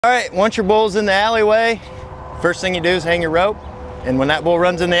All right, once your bull's in the alleyway, first thing you do is hang your rope. And when that bull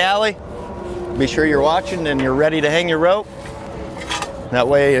runs in the alley, be sure you're watching and you're ready to hang your rope. That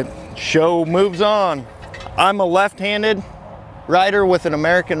way show moves on. I'm a left-handed rider with an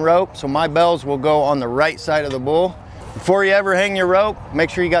American rope, so my bells will go on the right side of the bull. Before you ever hang your rope, make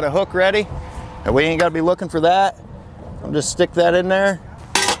sure you got a hook ready. That way you ain't gotta be looking for that. I'll just stick that in there.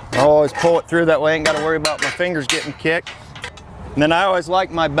 I'll always pull it through, that way I ain't gotta worry about my fingers getting kicked. And then I always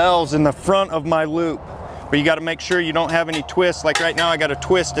like my bells in the front of my loop, but you gotta make sure you don't have any twists. Like right now I got a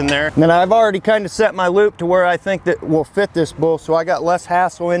twist in there. And then I've already kind of set my loop to where I think that will fit this bull, so I got less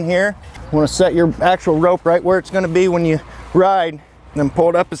hassle in here. You wanna set your actual rope right where it's gonna be when you ride, and then pull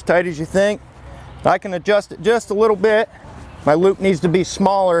it up as tight as you think. I can adjust it just a little bit. My loop needs to be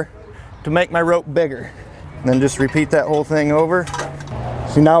smaller to make my rope bigger. And then just repeat that whole thing over.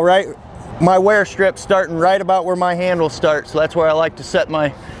 See now, right, my wear strip's starting right about where my handle starts, so that's where I like to set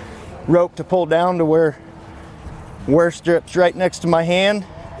my rope to pull down to where wear strip's right next to my hand.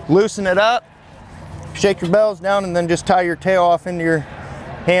 Loosen it up, shake your bells down, and then just tie your tail off into your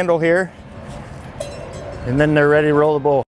handle here. And then they're ready to roll the bull.